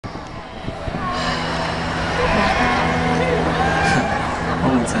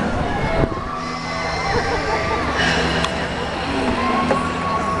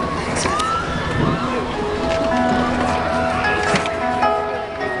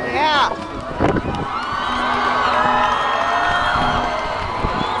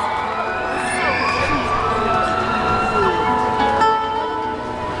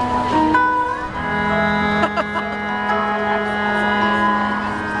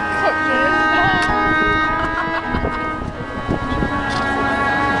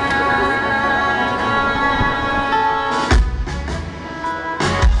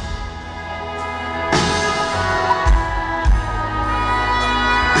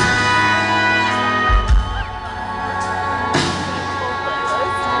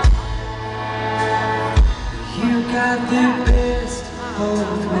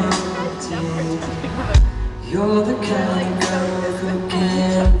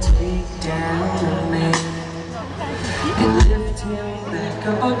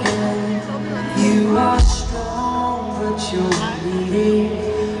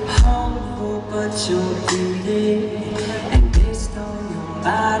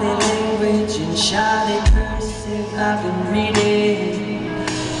body language and shoddy cursive I've been reading.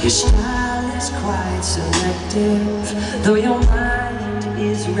 Your style is quite selective, though your mind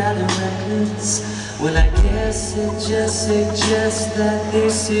is rather reckless. Well, I guess it just suggests that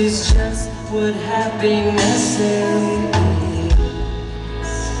this is just what happiness is.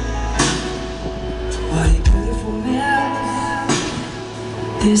 What a beautiful mess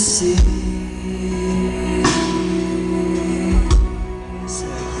this is.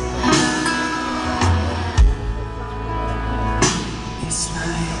 It's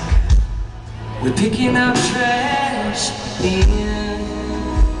like we're picking up trash in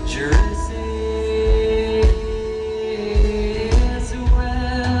Jersey.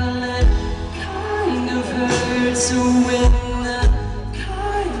 Well, it kind of hurts when the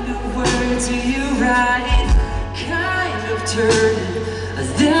kind of words you write kind of turn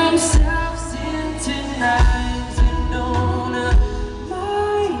themselves into knives. And on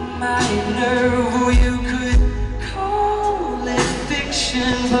my nerve, you could call it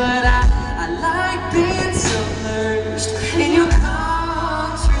fiction, but I like being submerged in your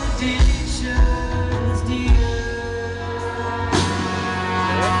contradictions, dear.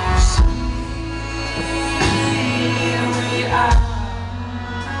 Here we are.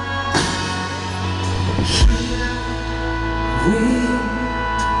 Here we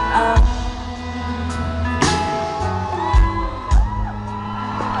are.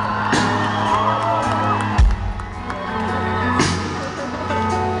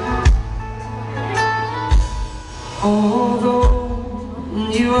 Although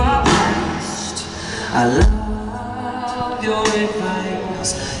you are blessed, I love your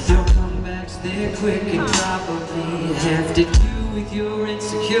advice. Your comebacks, they're quick and probably have to do with your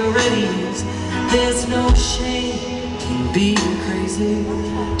insecurities. There's no shame in being crazy,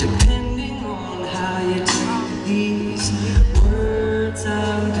 depending on how you take these words.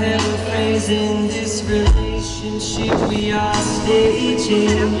 I'm paraphrasing this relationship we are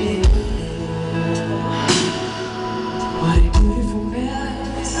staging. What a beautiful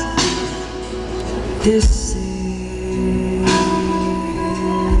mess this is.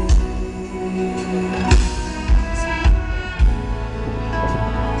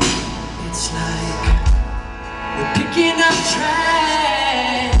 It's like we're picking up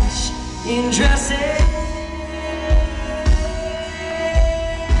trash in dresses.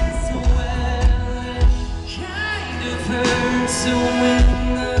 Well, it kind of hurts when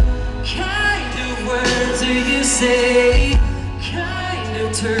the kind of words you say kind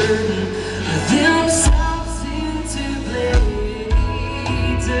of turn themselves into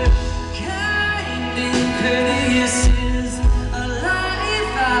blades. Kind and courteous is a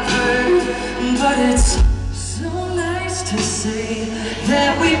life I've heard, but it's so nice to say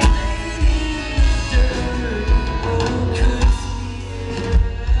that we played in the dirt. Oh, 'cause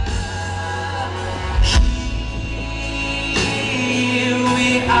here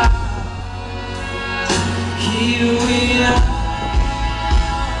we are. Here we are.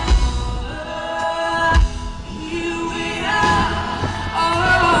 Here we are.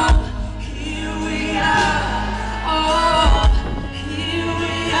 Oh, here we are. Oh, here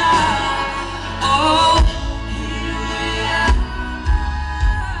we are. Oh, here we are.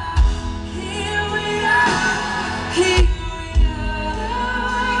 Here we are. Here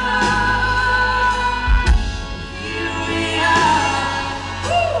we are.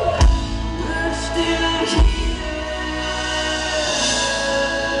 We're still here.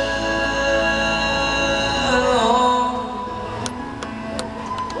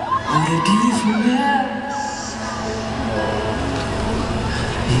 What a beautiful mess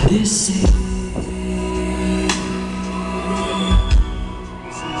this is.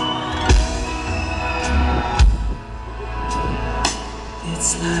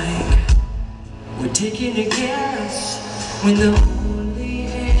 It's like we're taking a guess when the only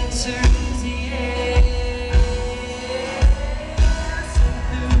answer is yes.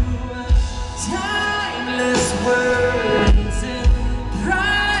 Through timeless words and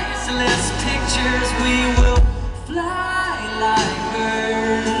priceless pictures, we will fly like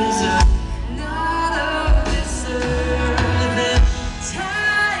birds, not of this earth. And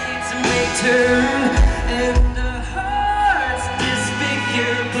tides may turn and the hearts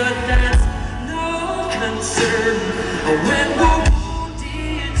disfigure, but that's no concern when we're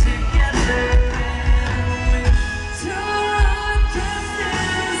wounded together. And we tore our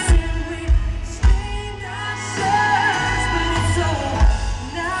dresses and we stained our shirts, but it's so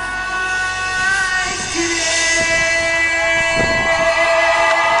nice today.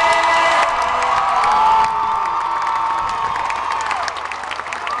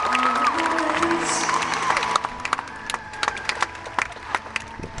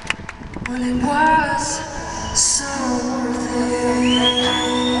 Well, it was so worth it.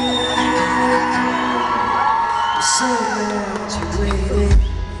 So glad you waited.